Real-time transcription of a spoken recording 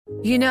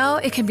You know,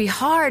 it can be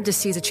hard to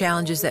see the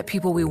challenges that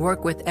people we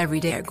work with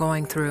every day are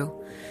going through.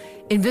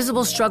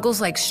 Invisible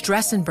struggles like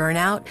stress and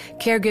burnout,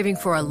 caregiving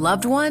for a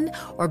loved one,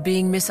 or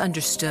being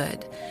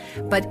misunderstood.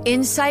 But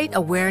insight,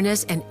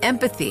 awareness, and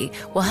empathy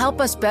will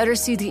help us better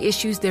see the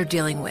issues they're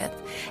dealing with.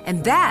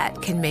 And that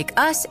can make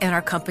us and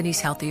our companies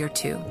healthier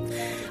too.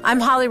 I'm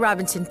Holly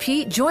Robinson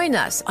Peete. Join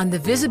us on The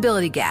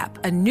Visibility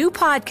Gap, a new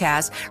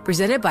podcast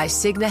presented by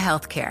Cigna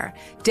Healthcare.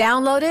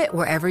 Download it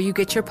wherever you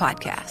get your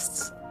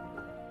podcasts.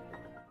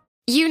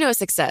 You know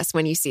success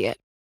when you see it.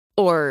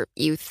 Or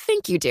you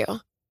think you do.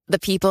 The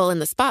people in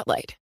the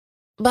spotlight.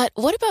 But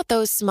what about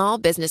those small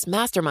business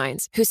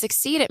masterminds who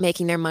succeed at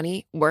making their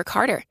money work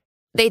harder?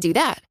 They do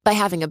that by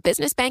having a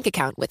business bank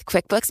account with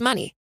QuickBooks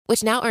Money,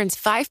 which now earns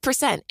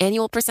 5%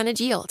 annual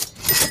percentage yield.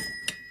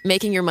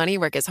 Making your money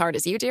work as hard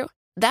as you do?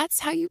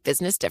 That's how you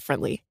business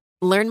differently.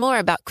 Learn more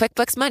about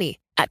QuickBooks Money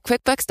at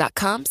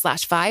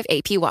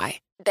quickbooks.com/5APY.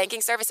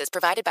 Banking services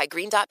provided by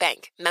Green Dot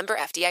Bank. Member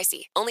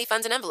FDIC. Only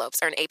funds and envelopes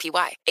earn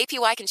APY.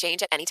 APY can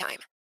change at any time.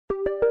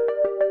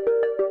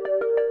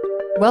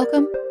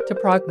 Welcome to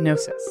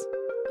Prognosis.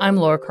 I'm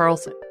Laura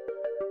Carlson.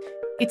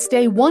 It's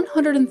day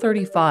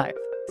 135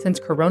 since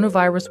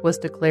coronavirus was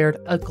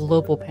declared a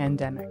global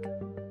pandemic.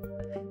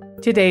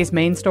 Today's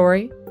main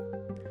story: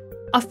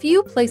 a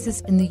few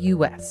places in the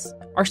U.S.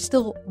 are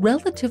still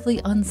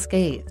relatively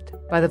unscathed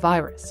by the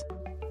virus,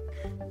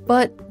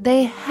 but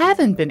they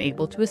haven't been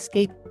able to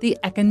escape the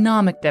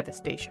economic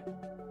devastation.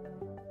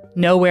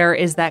 Nowhere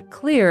is that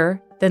clearer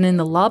than in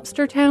the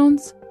lobster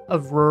towns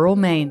of rural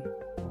Maine.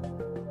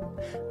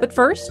 But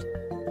first,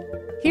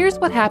 here's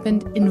what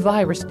happened in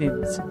virus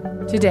news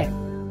today.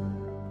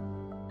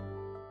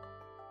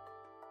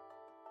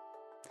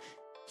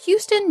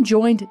 Houston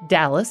joined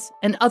Dallas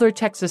and other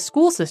Texas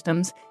school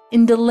systems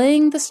in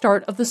delaying the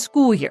start of the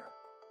school year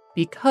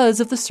because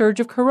of the surge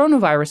of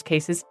coronavirus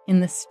cases in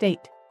the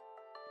state.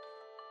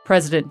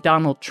 President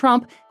Donald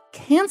Trump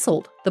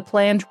canceled the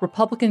planned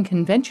Republican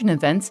convention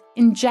events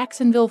in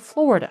Jacksonville,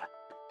 Florida,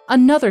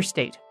 another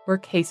state where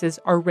cases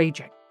are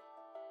raging.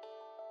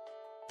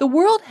 The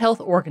World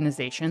Health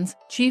Organization's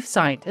chief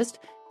scientist,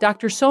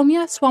 Dr.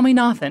 Soumya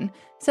Swaminathan,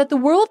 said the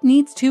world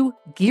needs to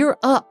gear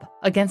up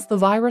against the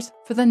virus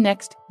for the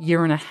next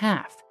year and a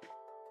half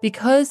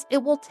because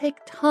it will take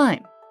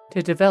time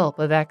to develop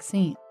a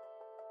vaccine.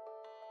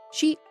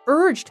 She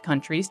urged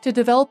countries to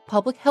develop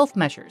public health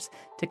measures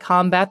to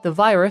combat the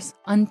virus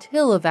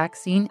until a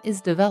vaccine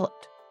is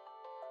developed.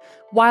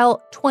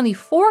 While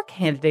 24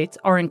 candidates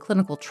are in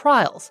clinical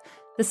trials,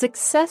 the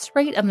success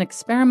rate of an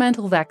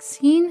experimental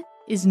vaccine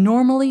is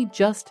normally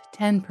just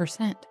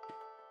 10%,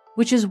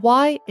 which is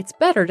why it's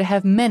better to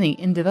have many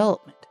in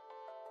development.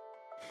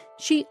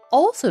 She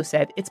also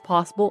said it's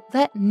possible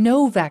that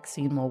no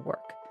vaccine will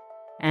work,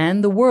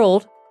 and the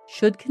world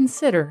should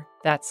consider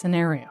that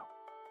scenario.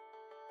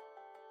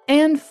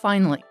 And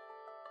finally,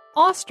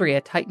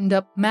 Austria tightened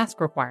up mask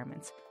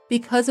requirements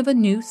because of a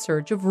new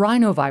surge of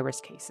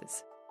rhinovirus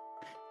cases.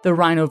 The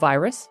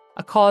rhinovirus,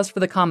 a cause for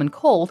the common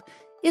cold,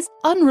 is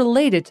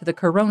unrelated to the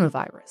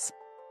coronavirus,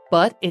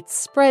 but it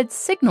spreads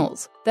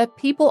signals that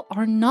people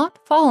are not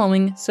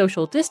following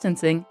social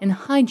distancing and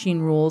hygiene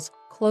rules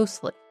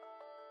closely.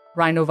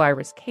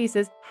 Rhinovirus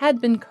cases had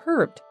been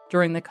curbed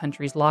during the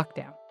country's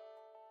lockdown.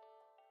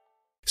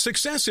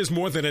 Success is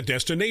more than a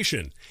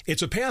destination.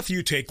 It's a path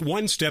you take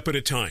one step at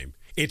a time.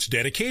 It's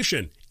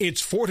dedication,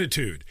 it's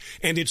fortitude,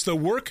 and it's the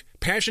work,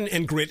 passion,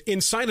 and grit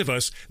inside of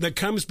us that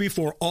comes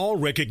before all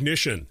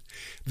recognition.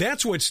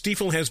 That's what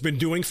Stifel has been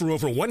doing for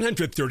over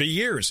 130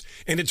 years,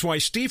 and it's why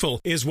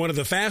Stifel is one of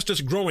the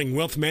fastest growing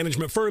wealth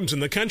management firms in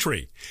the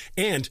country.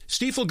 And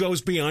Stifel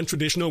goes beyond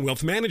traditional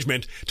wealth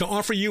management to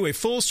offer you a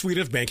full suite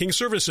of banking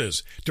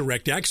services,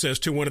 direct access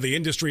to one of the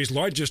industry's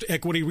largest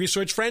equity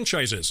research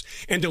franchises,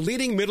 and a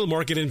leading middle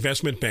market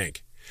investment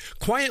bank.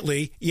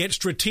 Quietly, yet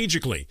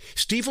strategically,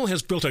 Stifel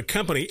has built a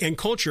company and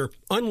culture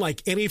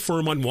unlike any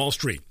firm on Wall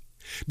Street.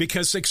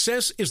 Because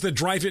success is the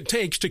drive it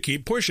takes to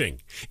keep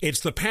pushing. It's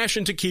the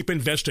passion to keep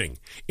investing.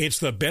 It's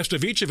the best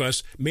of each of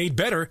us made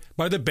better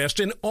by the best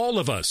in all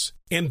of us.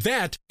 And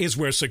that is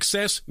where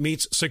success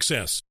meets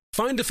success.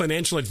 Find a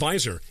financial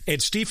advisor at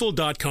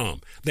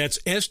Stifel.com. That's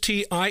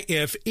Stifel.com.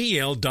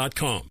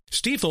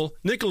 Stifel,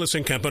 Nicholas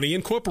 & Company,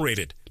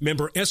 Incorporated.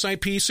 Member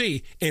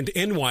SIPC and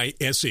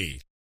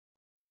NYSE.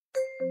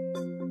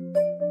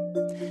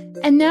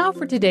 And now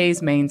for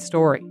today's main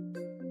story.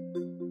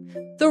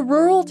 The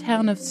rural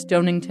town of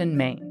Stonington,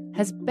 Maine,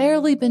 has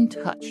barely been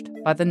touched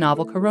by the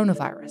novel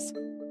coronavirus,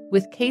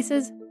 with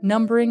cases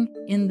numbering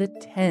in the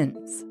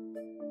tens.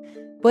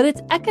 But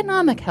its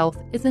economic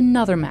health is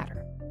another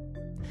matter.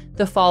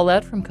 The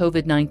fallout from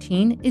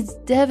COVID-19 is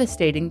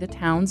devastating the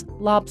town's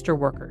lobster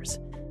workers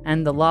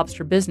and the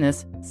lobster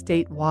business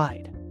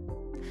statewide.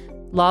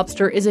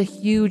 Lobster is a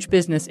huge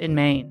business in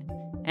Maine,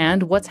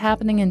 and what's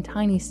happening in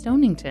tiny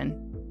Stonington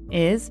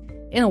is,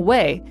 in a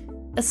way,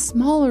 a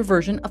smaller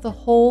version of the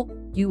whole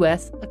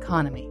U.S.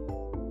 economy.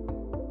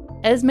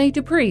 Esme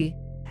Dupree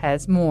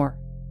has more.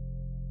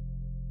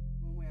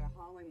 When we are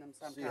hauling them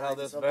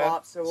sometimes, the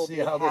lobster will be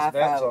half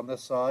out. on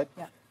this side?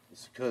 Yeah.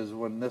 It's because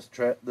when this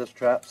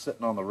trap's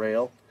sitting on the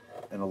rail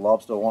and the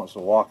lobster wants to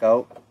walk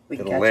out,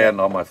 it'll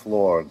land on my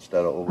floor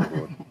instead of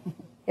overboard.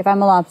 If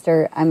I'm a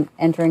lobster, I'm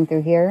entering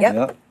through here.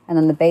 Yep. And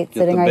then the bait's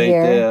sitting right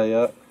here. There,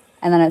 yeah.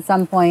 And then at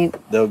some point,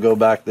 they'll go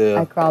back there.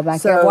 I crawl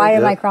back there. Why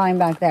am I crawling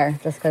back there?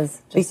 Just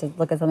to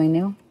look at something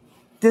new?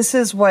 This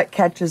is what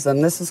catches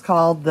them. This is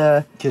called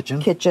the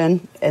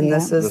kitchen, and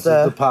this is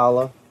the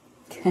parlor.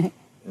 Okay.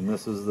 And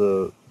this is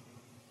the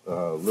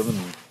living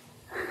room.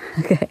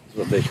 Okay. That's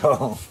what they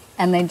call them.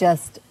 And they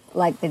just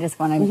want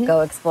to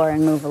go explore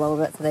and move a little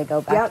bit, so they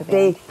go back to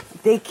the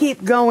they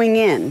keep going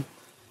in,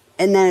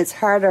 and then it's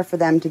harder for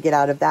them to get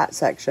out of that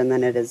section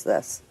than it is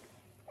this.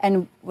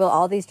 And will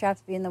all these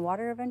traps be in the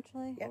water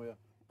eventually? Yeah. Oh, yeah.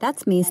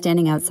 That's me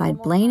standing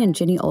outside Blaine and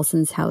Ginny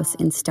Olson's house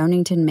in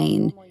Stonington,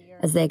 Maine,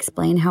 as they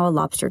explain how a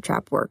lobster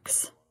trap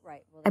works.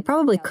 I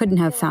probably couldn't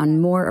have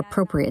found more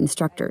appropriate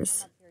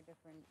instructors.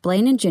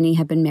 Blaine and Ginny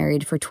have been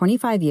married for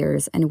 25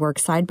 years and work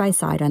side by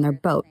side on their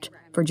boat,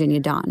 Virginia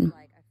Dawn.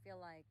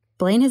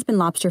 Blaine has been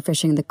lobster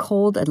fishing the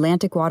cold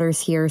Atlantic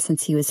waters here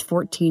since he was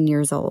 14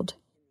 years old.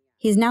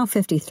 He's now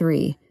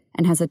 53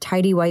 and has a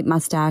tidy white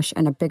mustache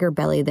and a bigger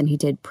belly than he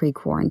did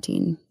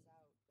pre-quarantine.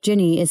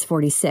 Ginny is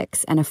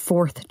 46 and a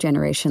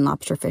fourth-generation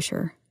lobster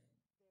fisher.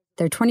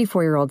 Their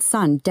 24-year-old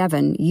son,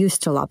 Devin,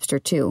 used to lobster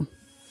too.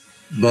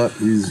 But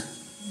he's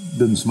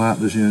been smart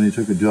this year and he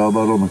took a job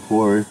out on the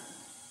quarry,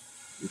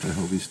 which I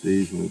hope he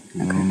stays with,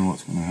 because I don't know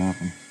what's going to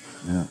happen.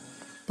 Yeah.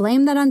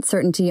 Blame that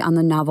uncertainty on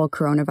the novel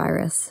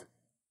coronavirus.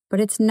 But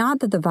it's not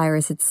that the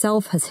virus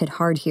itself has hit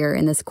hard here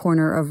in this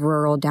corner of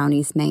rural Down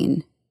East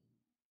Maine.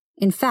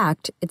 In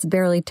fact, it's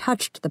barely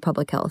touched the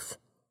public health.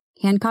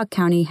 Hancock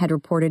County had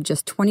reported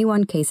just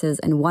 21 cases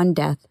and 1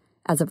 death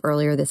as of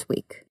earlier this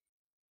week.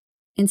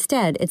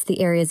 Instead, it's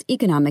the area's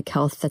economic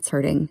health that's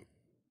hurting.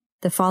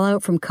 The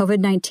fallout from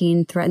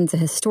COVID-19 threatens a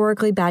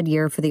historically bad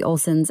year for the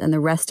Olsons and the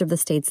rest of the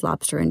state's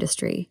lobster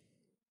industry.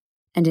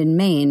 And in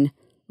Maine,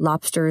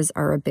 lobsters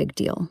are a big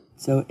deal.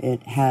 So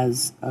it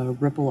has a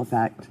ripple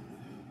effect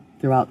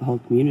throughout the whole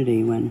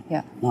community when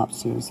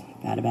lobsters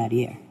have had a bad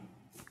year.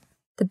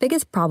 The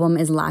biggest problem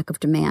is lack of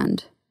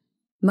demand.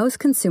 Most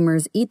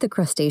consumers eat the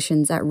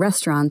crustaceans at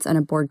restaurants and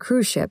aboard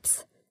cruise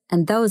ships,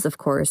 and those, of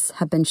course,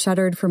 have been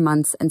shuttered for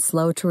months and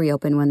slow to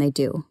reopen when they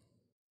do.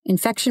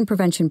 Infection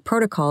prevention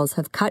protocols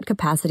have cut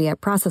capacity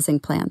at processing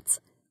plants,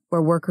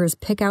 where workers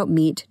pick out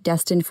meat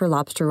destined for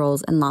lobster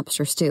rolls and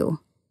lobster stew.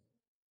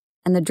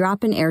 And the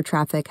drop in air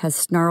traffic has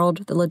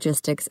snarled the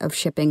logistics of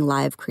shipping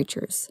live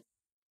creatures.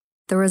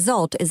 The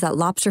result is that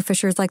lobster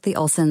fishers like the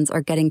Olsons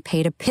are getting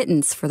paid a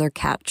pittance for their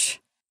catch.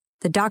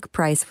 The dock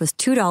price was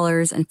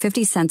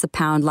 $2.50 a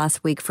pound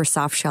last week for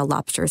soft-shell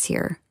lobsters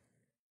here.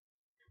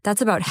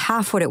 That's about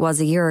half what it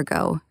was a year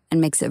ago and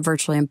makes it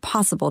virtually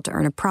impossible to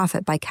earn a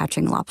profit by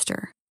catching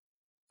lobster.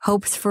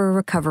 Hopes for a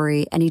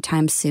recovery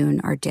anytime soon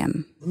are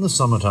dim. In the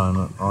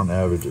summertime, on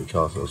average, it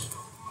costs us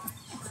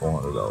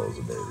 $400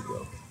 a day to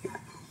go.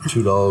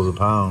 $2 a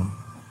pound.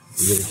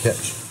 We get to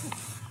catch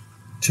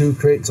 2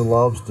 crates of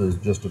lobsters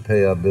just to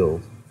pay our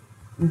bills.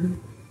 Mm-hmm.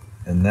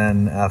 And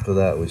then after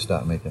that, we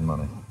start making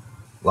money.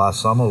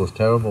 Last summer was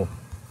terrible.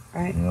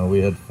 Right. You know,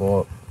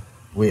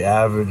 we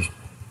averaged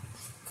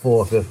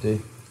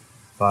 $450,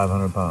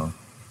 500 pounds.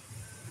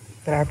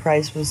 But our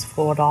price was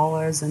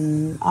 $4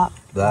 and up.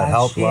 That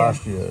helped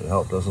last year. It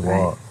helped us a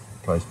lot,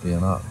 price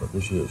being up. But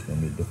this year it's going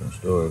to be a different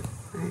story.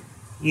 Right.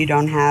 You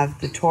don't have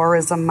the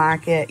tourism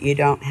market. You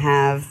don't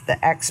have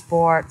the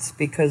exports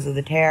because of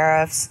the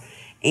tariffs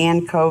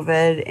and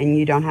COVID. And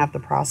you don't have the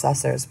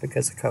processors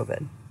because of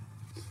COVID.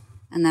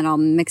 And that all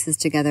mixes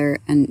together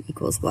and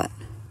equals what?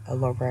 A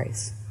low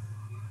price.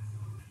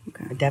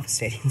 Okay. A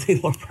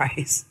devastatingly low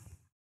price.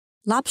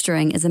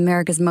 Lobstering is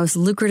America's most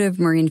lucrative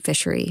marine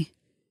fishery,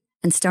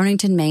 and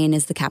Stonington, Maine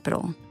is the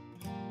capital.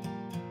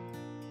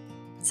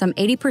 Some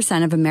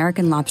 80% of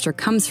American lobster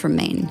comes from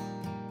Maine,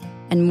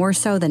 and more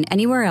so than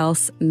anywhere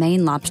else,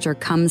 Maine lobster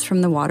comes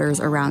from the waters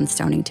around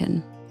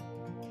Stonington.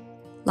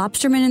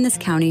 Lobstermen in this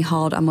county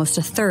hauled almost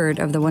a third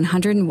of the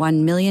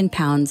 101 million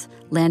pounds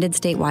landed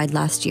statewide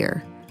last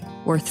year,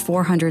 worth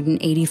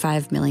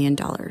 $485 million.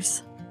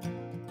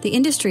 The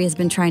industry has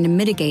been trying to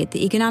mitigate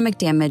the economic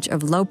damage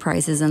of low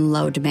prices and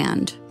low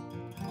demand.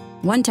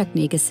 One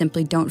technique is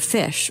simply don't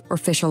fish or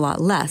fish a lot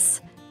less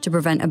to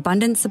prevent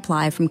abundant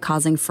supply from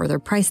causing further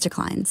price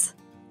declines.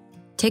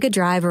 Take a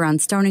drive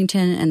around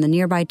Stonington and the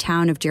nearby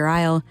town of Deer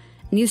Isle,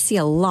 and you see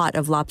a lot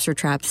of lobster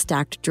traps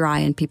stacked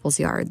dry in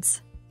people's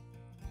yards.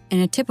 In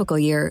a typical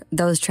year,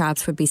 those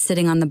traps would be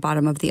sitting on the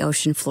bottom of the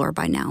ocean floor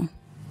by now.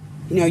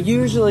 You know,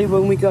 usually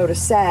when we go to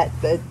set,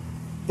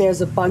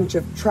 there's a bunch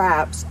of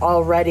traps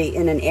already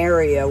in an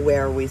area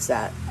where we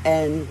set.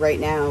 And right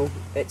now,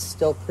 it's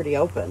still pretty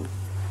open.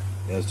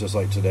 Yeah, it's just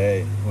like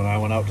today. When I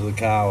went out to the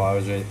cow, I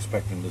was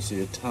expecting to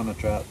see a ton of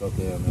traps out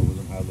there, and there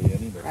wasn't hardly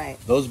any. Right.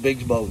 Those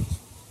big boats,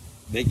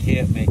 they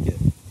can't make it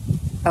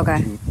on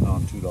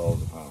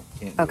 $2 a pound.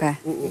 Can't do it.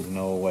 There's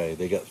no way.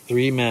 They got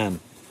 3 men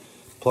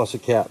plus a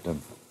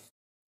captain.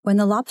 When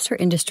the lobster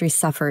industry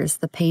suffers,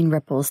 the pain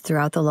ripples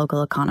throughout the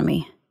local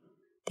economy.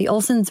 The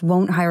Olsons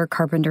won't hire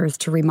carpenters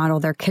to remodel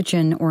their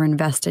kitchen or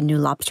invest in new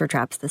lobster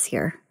traps this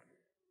year.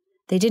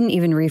 They didn't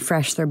even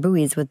refresh their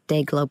buoys with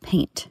Day-Glo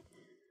paint.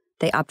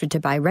 They opted to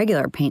buy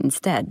regular paint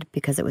instead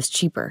because it was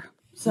cheaper.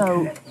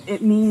 So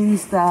it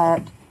means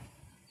that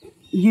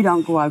you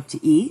don't go out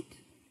to eat.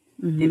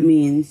 Mm-hmm. It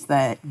means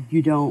that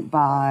you don't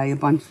buy a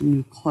bunch of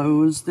new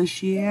clothes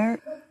this year.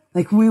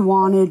 Like, we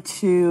wanted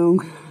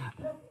to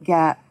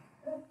get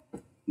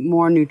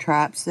more new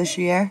traps this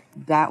year.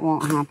 That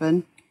won't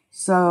happen.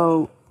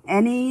 So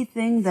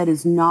anything that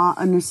is not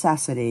a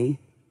necessity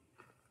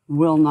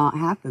will not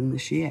happen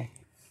this year.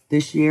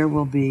 This year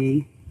will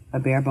be a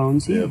bare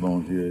bones year. Bare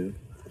bones year.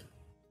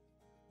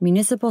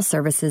 Municipal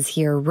services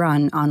here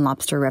run on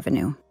lobster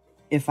revenue.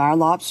 If our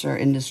lobster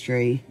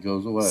industry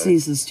goes away,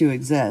 ceases to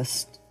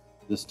exist,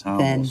 this town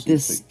then will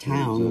this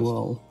town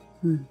will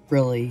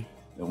really...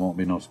 There won't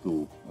be no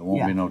school. There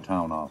won't be no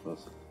town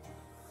office.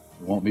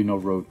 There won't be no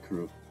road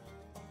crew.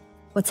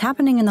 What's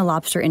happening in the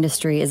lobster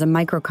industry is a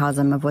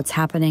microcosm of what's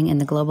happening in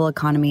the global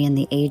economy in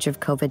the age of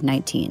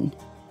COVID-19.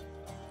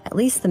 At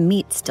least the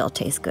meat still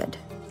tastes good.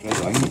 I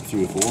can eat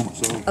 3 or 4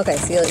 myself. Okay,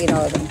 so you'll eat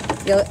all of them.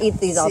 You'll eat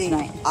these all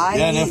tonight.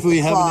 I eat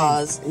the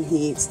claws and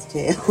he eats the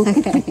tail.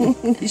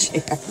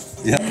 Share.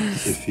 Yeah,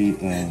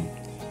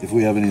 if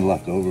we have any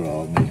left over,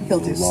 I'll make a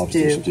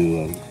lobster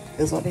stew.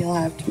 Is what he'll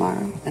have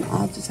tomorrow, and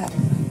I'll just have it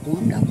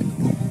warmed up.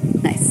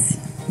 Nice.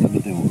 I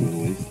bet they won't go to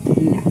waste.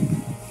 No.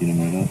 Eat them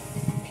right up.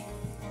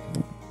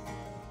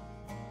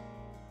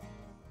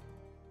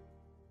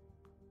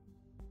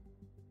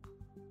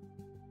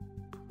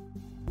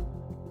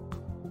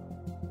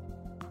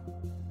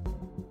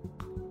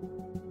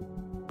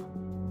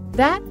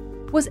 That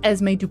was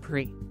Esme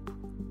Dupree.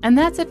 And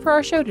that's it for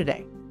our show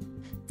today.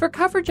 For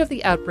coverage of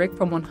the outbreak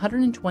from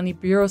 120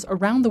 bureaus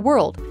around the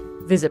world,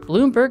 visit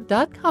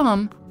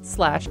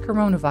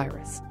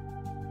Bloomberg.com/coronavirus.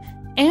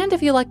 And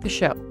if you like the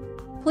show,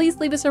 please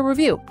leave us a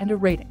review and a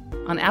rating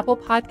on Apple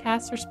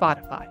Podcasts or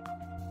Spotify.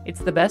 It's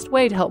the best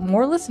way to help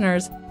more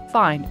listeners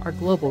find our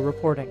global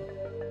reporting.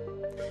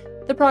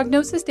 The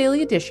Prognosis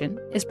Daily Edition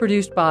is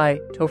produced by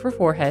Topher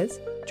Forhes,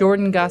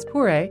 Jordan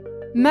Gaspure,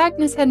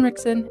 Magnus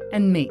Henriksen,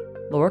 and me,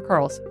 Laura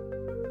Carlson.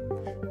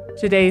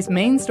 Today's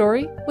main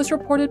story was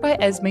reported by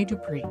Esme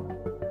Dupree.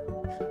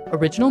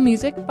 Original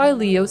music by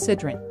Leo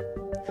Sidran.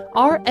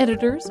 Our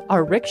editors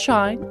are Rick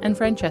Shine and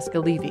Francesca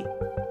Levy.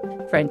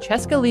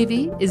 Francesca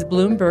Levy is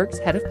Bloomberg's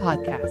head of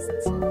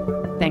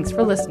podcasts. Thanks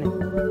for listening.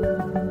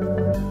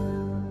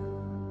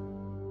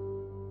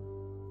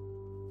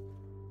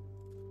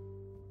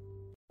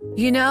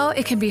 You know,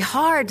 it can be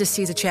hard to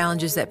see the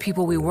challenges that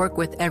people we work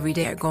with every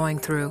day are going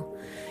through.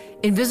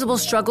 Invisible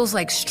struggles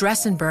like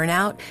stress and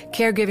burnout,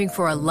 caregiving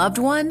for a loved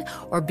one,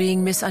 or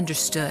being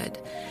misunderstood.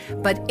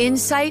 But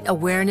insight,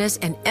 awareness,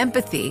 and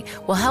empathy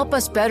will help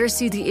us better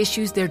see the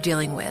issues they're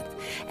dealing with.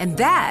 And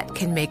that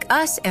can make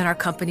us and our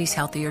companies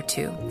healthier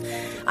too.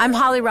 I'm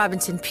Holly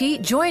Robinson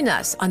Peete. Join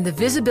us on The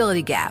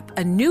Visibility Gap,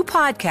 a new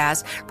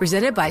podcast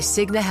presented by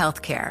Cigna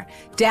Healthcare.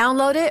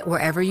 Download it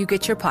wherever you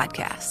get your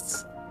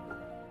podcasts.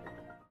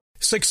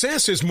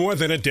 Success is more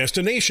than a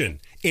destination.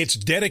 It's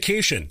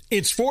dedication,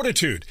 it's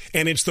fortitude,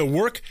 and it's the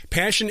work,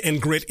 passion, and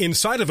grit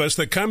inside of us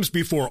that comes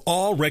before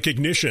all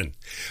recognition.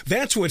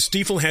 That's what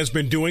Stifel has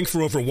been doing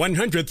for over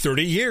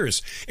 130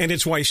 years, and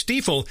it's why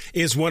Stifel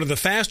is one of the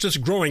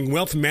fastest growing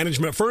wealth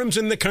management firms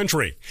in the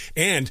country.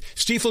 And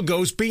Stifel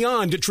goes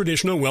beyond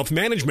traditional wealth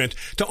management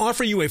to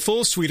offer you a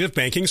full suite of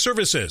banking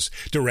services,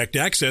 direct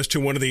access to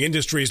one of the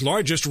industry's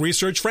largest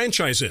research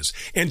franchises,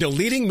 and a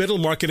leading middle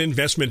market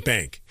investment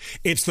bank.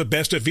 It's the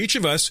best of each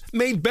of us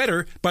made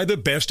better by the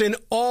best in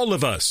all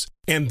of us.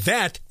 And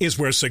that is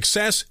where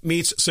success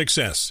meets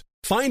success.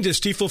 Find a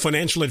Stifel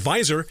financial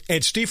advisor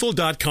at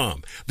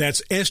Stifel.com.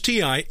 That's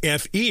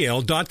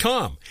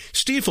Stifel.com.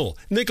 Stifel,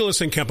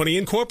 Nicholas & Company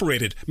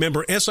Incorporated,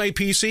 member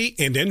SIPC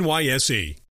and NYSE.